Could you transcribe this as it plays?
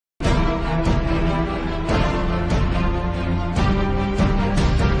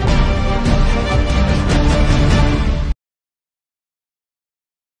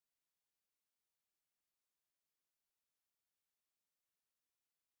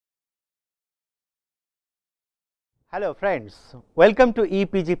Hello friends, welcome to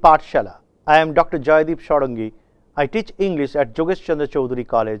EPG Pathshala. I am Dr. Joydeep Shodangi. I teach English at Jogesh Chandra Chaudhary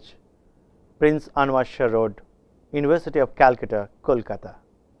College, Prince Anwar Shah Road, University of Calcutta, Kolkata.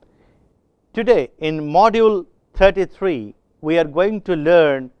 Today in module 33, we are going to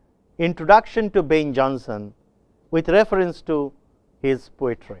learn Introduction to Ben Jonson with reference to his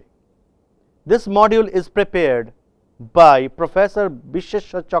poetry. This module is prepared by Professor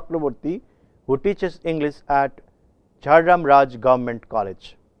Bishesha Chakraborty, who teaches English at Jharram Raj Government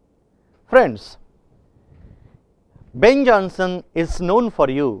College. Friends, Ben Jonson is known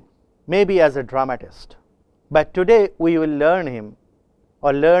for you maybe as a dramatist, but today we will learn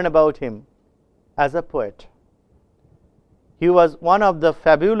about him as a poet. He was one of the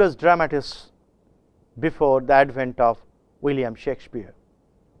fabulous dramatists before the advent of William Shakespeare.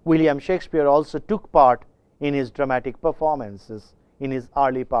 William Shakespeare also took part in his dramatic performances in his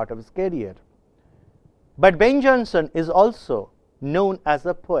early part of his career. But Ben Jonson is also known as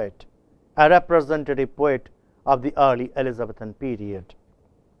a poet, a representative poet of the early Elizabethan period.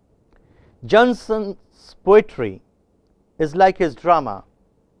 Jonson's poetry is like his drama,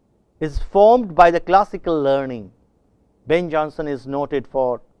 is formed by the classical learning. Ben Jonson is noted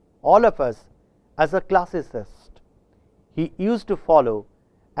for all of us as a classicist. He used to follow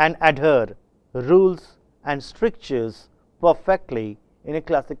and adhere rules and strictures perfectly in a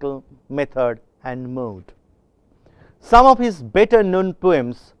classical method and mode. Some of his better known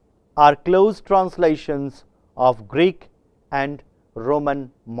poems are close translations of Greek and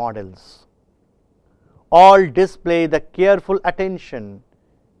Roman models. All display the careful attention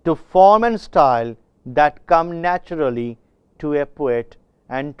to form and style that come naturally to a poet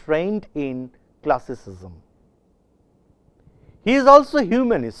and trained in classicism. He is also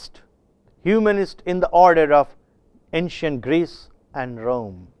humanist in the order of ancient Greece and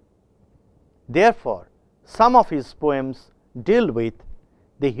Rome. Therefore, some of his poems deal with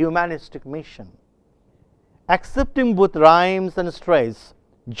the humanistic mission. Accepting both rhymes and strains,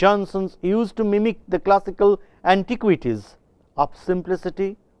 Jonson used to mimic the classical antiquities of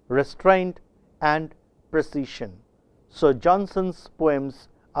simplicity, restraint, and precision. So, Jonson's poems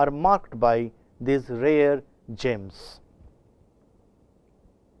are marked by these rare gems.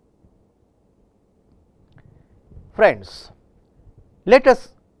 Friends, let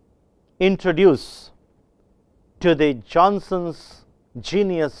us introduce to the Jonson's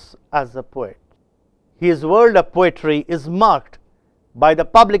genius as a poet. His world of poetry is marked by the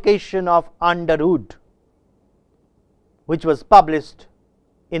publication of Underwood, which was published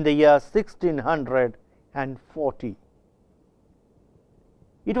in the year 1640.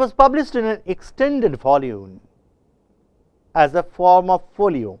 It was published in an extended volume as a form of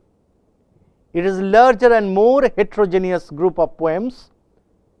folio. It is a larger and more heterogeneous group of poems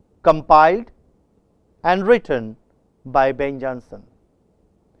compiled and written by Ben Jonson.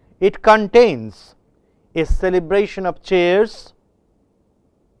 It contains a celebration of Cheers,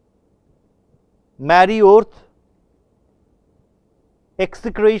 Merry Oath,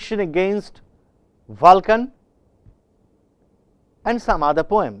 execration against Vulcan, and some other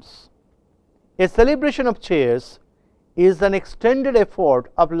poems. A celebration of Cheers is an extended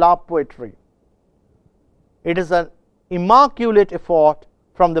effort of love poetry. It is an immaculate effort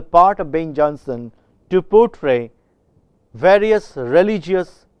from the part of Ben Jonson to portray various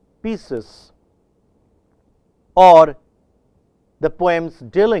religious pieces or the poems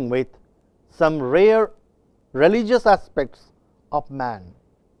dealing with some rare religious aspects of man.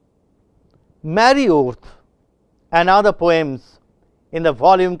 Merry Oath and other poems in the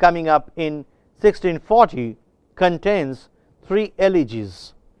volume coming up in 1640 contains 3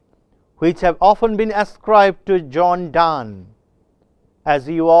 elegies which have often been ascribed to John Donne, as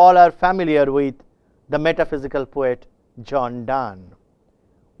you all are familiar with the metaphysical poet John Donne.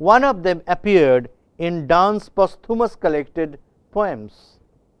 One of them appeared in Donne's posthumous collected poems.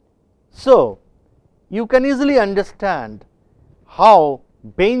 So, you can easily understand how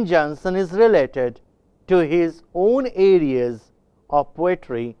Ben Jonson is related to his own areas of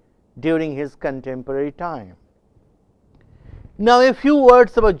poetry during his contemporary time. Now, a few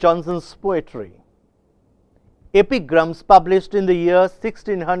words about Jonson's poetry. Epigrams, published in the year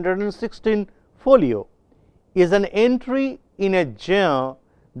 1616 folio, is an entry in a genre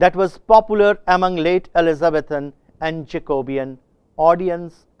that was popular among late Elizabethan and Jacobean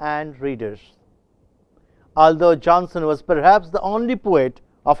audience and readers. Although Jonson was perhaps the only poet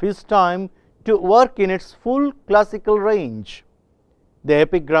of his time to work in its full classical range, the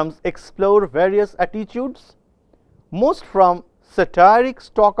epigrams explore various attitudes, most from satiric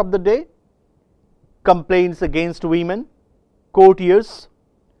talk of the day, complaints against women, courtiers,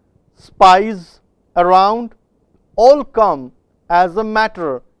 spies around, all come as a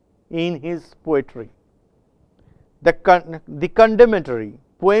matter in his poetry. The condemnatory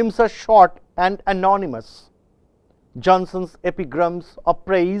poems are short and anonymous. Jonson's epigrams of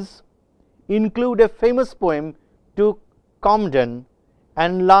praise include a famous poem to Comden,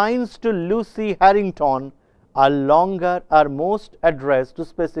 and lines to Lucy Harrington are longer, are most addressed to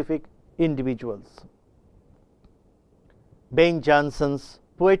specific individuals. Ben Jonson's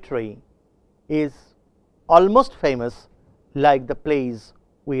poetry is almost famous like the plays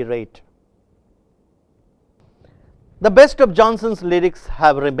we rate. The best of Jonson's lyrics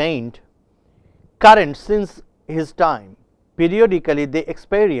have remained current since his time. Periodically they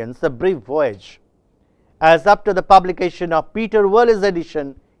experience a brief voyage, as after the publication of Peter Worley's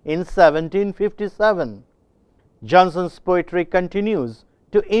edition in 1757. Jonson's poetry continues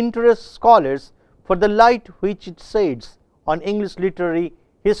to interest scholars for the light which it sheds on English literary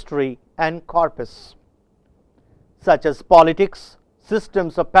history and corpus, such as politics,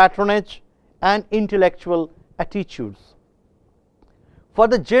 systems of patronage, and intellectual attitudes. For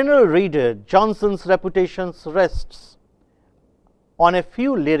the general reader, Jonson's reputation rests on a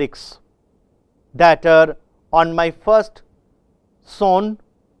few lyrics that are on my first son,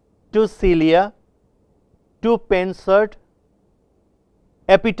 to Celia, to Pensard,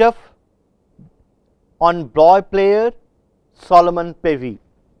 epitaph on boy player Solomon Pevy.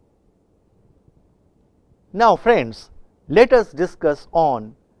 Now friends, let us discuss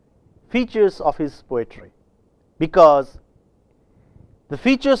on features of his poetry, because the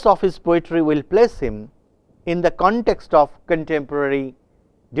features of his poetry will place him in the context of contemporary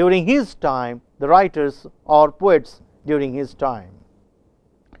during his time, the writers or poets during his time.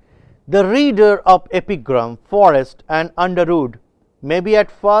 The reader of epigram, Forest and Underwood may be at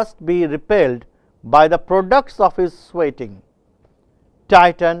first be repelled by the products of his sweating.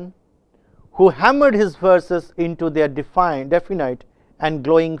 Titan, who hammered his verses into their definite and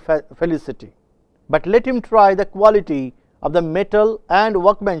glowing felicity. But let him try the quality of the metal and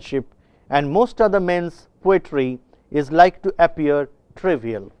workmanship, and most other men's poetry is like to appear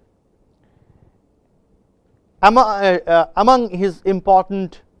trivial. Among his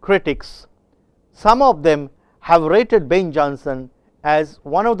important critics, some of them have rated Ben Jonson as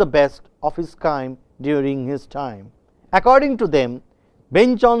one of the best of his kind during his time. According to them,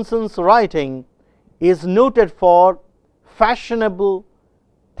 Ben Jonson's writing is noted for fashionable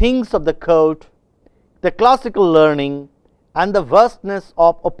things of the court, the classical learning, and the vastness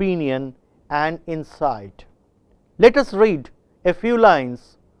of opinion and insight. Let us read a few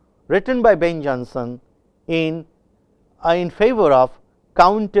lines written by Ben Jonson in favor of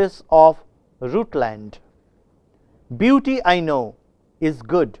Countess of Rutland. Beauty, I know, is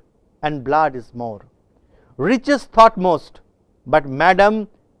good, and blood is more. Riches thought most, but madam,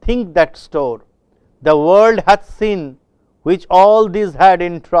 think that store. The world hath seen which all these had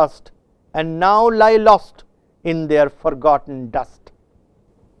in trust, and now lie lost in their forgotten dust.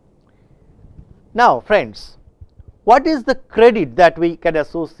 Now friends, what is the credit that we can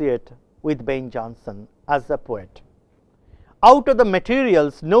associate with Ben Jonson as a poet? Out of the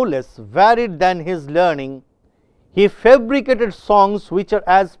materials no less varied than his learning, he fabricated songs which are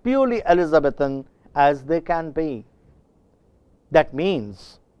as purely Elizabethan as they can be. That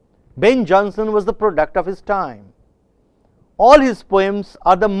means Ben Jonson was the product of his time. All his poems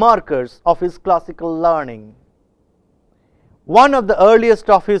are the markers of his classical learning. One of the earliest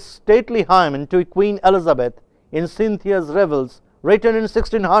of his stately hymn to Queen Elizabeth in Cynthia's Revels, written in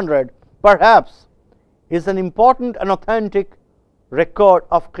 1600, perhaps is an important and authentic record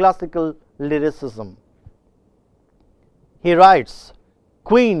of classical lyricism. He writes,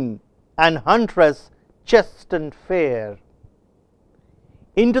 Queen and huntress chaste and fair.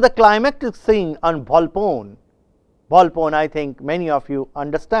 Into the climactic scene on Volpone. Volpone, I think many of you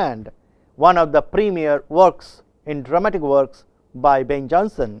understand, one of the premier works in dramatic works by Ben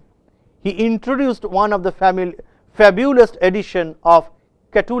Jonson. He introduced one of the fabulous edition of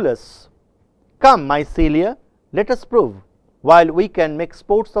Catullus. Come, my Celia, let us prove, while we can make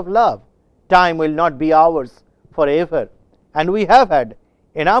sports of love, time will not be ours forever. And we have had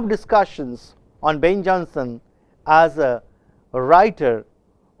enough discussions on Ben Jonson as a writer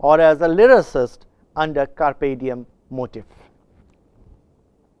or as a lyricist under Carpe Diem motif.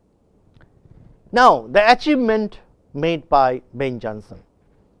 Now, the achievement made by Ben Jonson.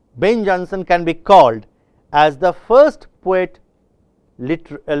 Ben Jonson can be called as the first poet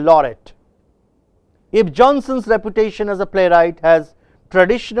laureate. If Jonson's reputation as a playwright has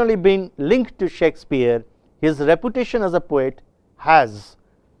traditionally been linked to Shakespeare, his reputation as a poet has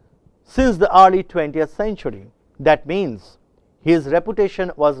since the early 20th century. That means his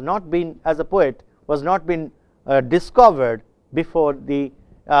reputation was not been as a poet was not been discovered before the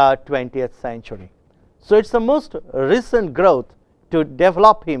 20th century. So it's the most recent growth to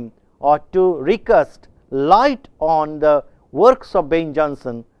develop him or to recast light on the works of Ben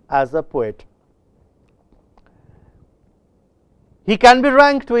Jonson as a poet. He can be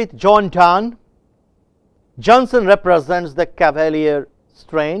ranked with John Donne. Jonson represents the cavalier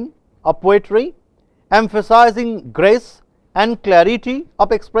strain of poetry, emphasizing grace and clarity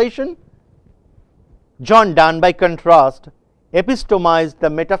of expression. John Donne, by contrast, epistomized the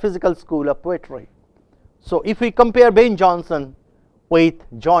metaphysical school of poetry. So, if we compare Ben Jonson with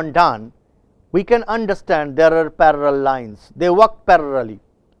John Donne, we can understand there are parallel lines. They work parallelly.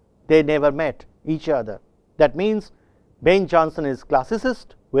 They never met each other. That means Ben Jonson is classicist,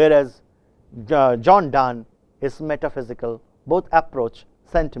 whereas John Donne is metaphysical, both approach,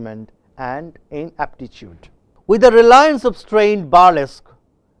 sentiment and in aptitude. With the reliance of strained burlesque,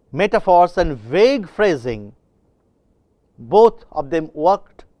 metaphors and vague phrasing, both of them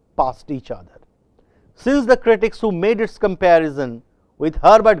worked past each other. Since the critics who made its comparison with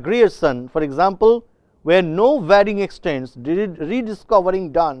Herbert Grierson, for example, were no varying extents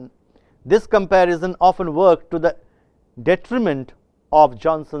rediscovering Donne, this comparison often worked to the detriment of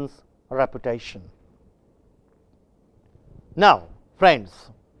Jonson's reputation. Now, friends,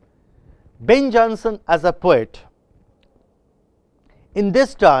 Ben Jonson as a poet, in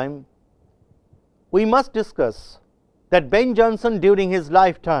this time we must discuss that Ben Jonson during his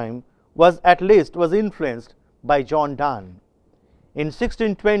lifetime was influenced by John Donne. In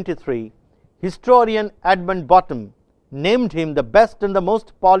 1623, historian Edmund Bottom named him the best and the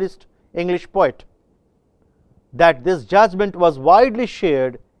most polished English poet. That this judgment was widely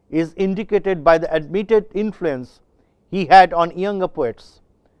shared is indicated by the admitted influence he had on younger poets.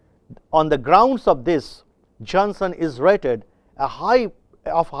 On the grounds of this, Jonson is rated of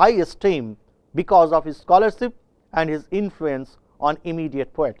high esteem because of his scholarship and his influence on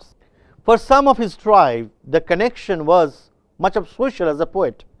immediate poets. For some of his tribe, the connection was much of social as a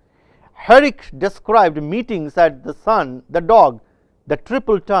poet. Herrick described meetings at the Sun, the Dog, the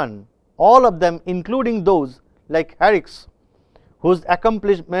Triple Tun, all of them including those like Herrick's, whose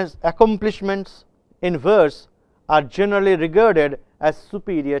accomplishments in verse are generally regarded as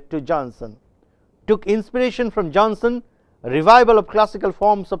superior to Jonson. Took inspiration from Jonson, revival of classical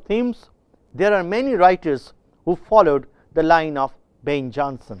forms of themes. There are many writers who followed the line of Ben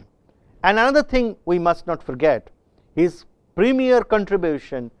Jonson. And another thing we must not forget, his premier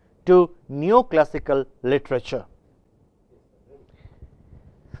contribution to neoclassical literature.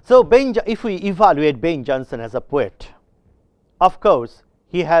 So, if we evaluate Ben Jonson as a poet, of course,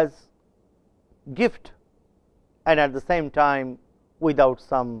 he has gift and at the same time without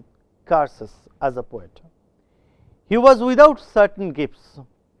some curses as a poet. He was without certain gifts,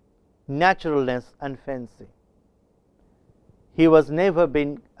 naturalness and fancy. He was never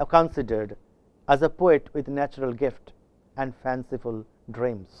been considered as a poet with natural gift and fanciful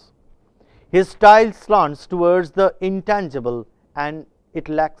dreams. His style slants towards the intangible and it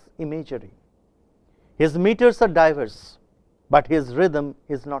lacks imagery. His meters are diverse, but his rhythm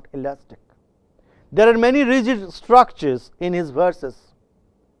is not elastic. There are many rigid structures in his verses,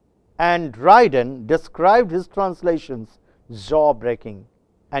 and Dryden described his translations jaw-breaking,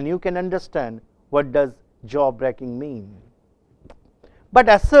 and you can understand what does jaw-breaking mean. But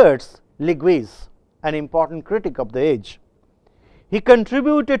asserts Liguis, an important critic of the age, he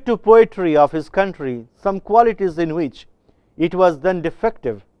contributed to poetry of his country some qualities in which it was then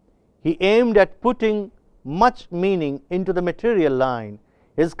defective. He aimed at putting much meaning into the material line.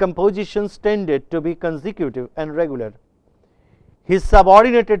 His compositions tended to be consecutive and regular. He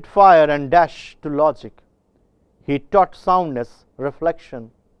subordinated fire and dash to logic. He taught soundness,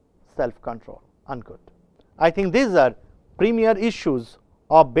 reflection, self-control. Unquote. I think these are premier issues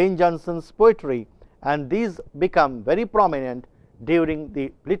of Ben Jonson's poetry, and these become very prominent during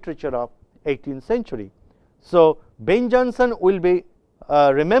the literature of 18th century. So, Ben Jonson will be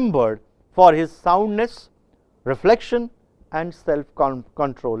remembered for his soundness, reflection and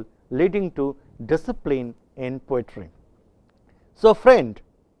self-control, leading to discipline in poetry. So, friend,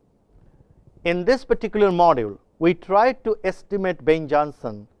 in this particular module, we tried to estimate Ben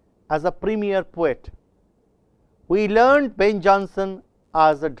Jonson as a premier poet. We learned Ben Jonson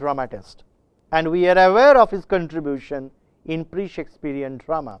as a dramatist, and we are aware of his contribution in pre-Shakespearean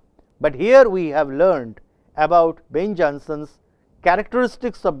drama. But here we have learned about Ben Jonson's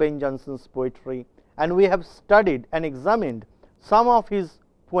characteristics of Ben Jonson's poetry, and we have studied and examined some of his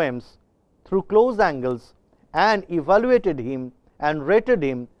poems through close angles and evaluated him and rated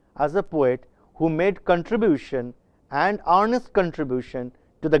him as a poet who made contribution and earnest contribution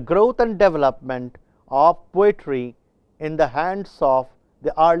to the growth and development of poetry in the hands of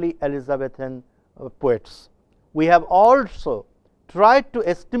the early Elizabethan poets. We have also tried to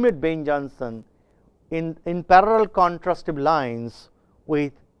estimate Ben Jonson in parallel contrastive lines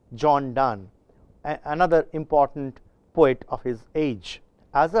with John Donne, another important poet of his age.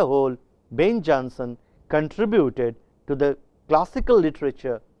 As a whole, Ben Jonson contributed to the classical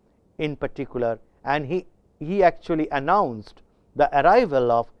literature in particular, and he actually announced the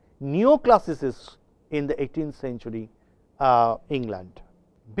arrival of neoclassicists in the 18th century England.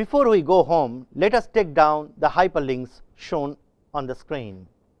 Before we go home, let us take down the hyperlinks shown on the screen.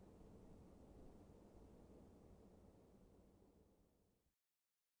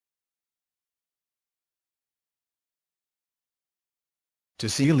 To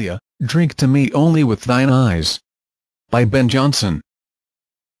Celia, Drink to Me Only with Thine Eyes, by Ben Jonson.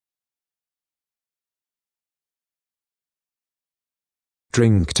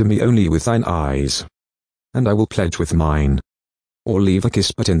 Drink to me only with thine eyes, and I will pledge with mine, or leave a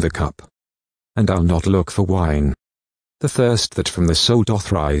kiss but in the cup, and I'll not look for wine. The thirst that from the soul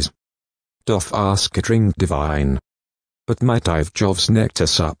doth rise, doth ask a drink divine, but might I of Jove's nectar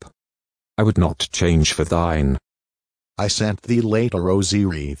sup, I would not change for thine. I sent thee late a rosy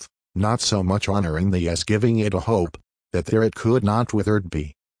wreath, not so much honoring thee as giving it a hope, that there it could not withered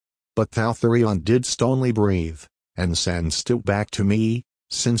be. But thou thereon didst only breathe, and send'st it back to me,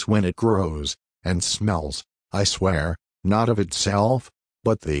 since when it grows, and smells, I swear, not of itself,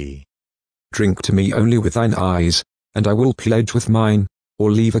 but thee. Drink to me only with thine eyes, and I will pledge with mine,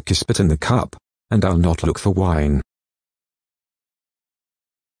 or leave a kiss but in the cup, and I'll not look for wine.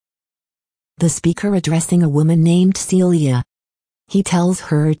 The speaker addressing a woman named Celia. He tells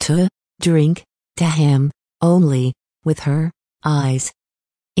her to drink to him only with her eyes.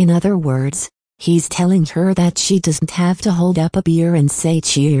 In other words, he's telling her that she doesn't have to hold up a beer and say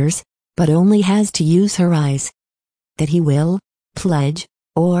cheers, but only has to use her eyes. That he will pledge,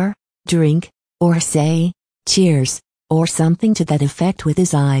 or drink, or say cheers, or something to that effect with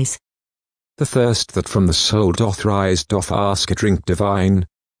his eyes. The thirst that from the soul doth rise doth ask a drink divine,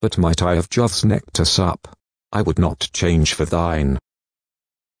 but might I of Jove's nectar sup, I would not change for thine.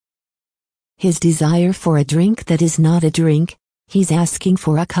 His desire for a drink that is not a drink, he's asking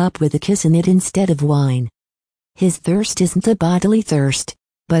for a cup with a kiss in it instead of wine. His thirst isn't a bodily thirst,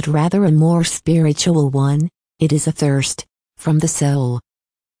 but rather a more spiritual one. It is a thirst from the soul.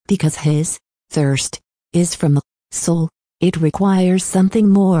 Because his thirst is from the soul, it requires something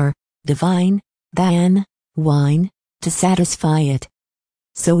more divine than wine to satisfy it.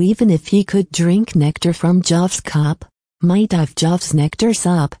 So even if he could drink nectar from Jove's cup, might have Jove's nectar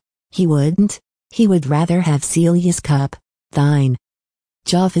sup, he wouldn't. He would rather have Celia's cup, thine.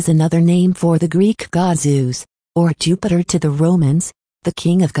 Jove is another name for the Greek god Zeus, or Jupiter to the Romans, the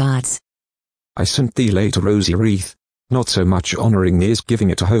king of gods. I sent thee late a rosy wreath, not so much honoring thee as giving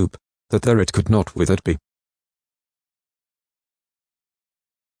it a hope, that there it could not withered be.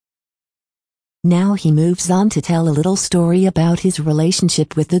 Now he moves on to tell a little story about his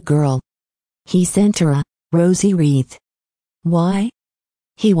relationship with the girl. He sent her a rosy wreath. Why?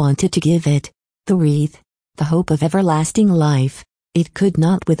 He wanted to give it, the wreath, the hope of everlasting life. It could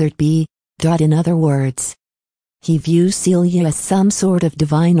not withered be. In other words, he views Celia as some sort of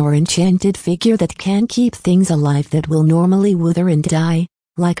divine or enchanted figure that can keep things alive that will normally wither and die,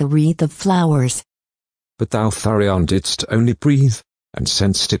 like a wreath of flowers. But thou thereon didst only breathe, and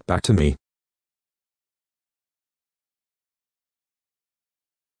sent'st it back to me.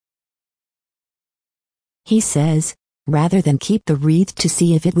 He says, rather than keep the wreath to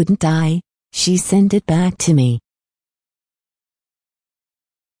see if it wouldn't die, she sent it back to me.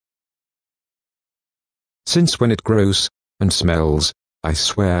 Since when it grows, and smells, I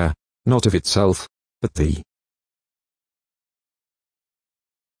swear, not of itself, but thee.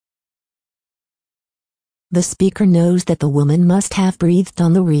 The speaker knows that the woman must have breathed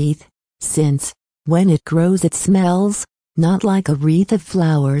on the wreath, since, when it grows it smells, not like a wreath of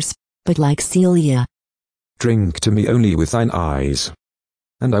flowers, but like Celia. Drink to me only with thine eyes,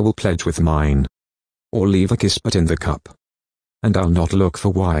 and I will pledge with mine, or leave a kiss but in the cup, and I'll not look for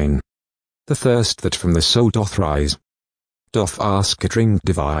wine. The thirst that from the soul doth rise, doth ask a drink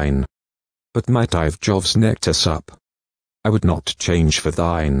divine, but might I of Jove's nectar sup, I would not change for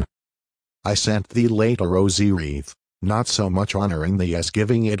thine. I sent thee late a rosy wreath, not so much honoring thee as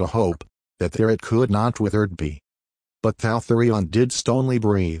giving it a hope, that there it could not withered be. But thou thereon didst only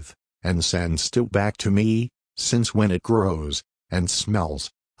breathe, and send'st it back to me, since when it grows, and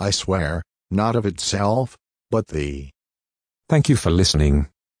smells, I swear, not of itself, but thee. Thank you for listening.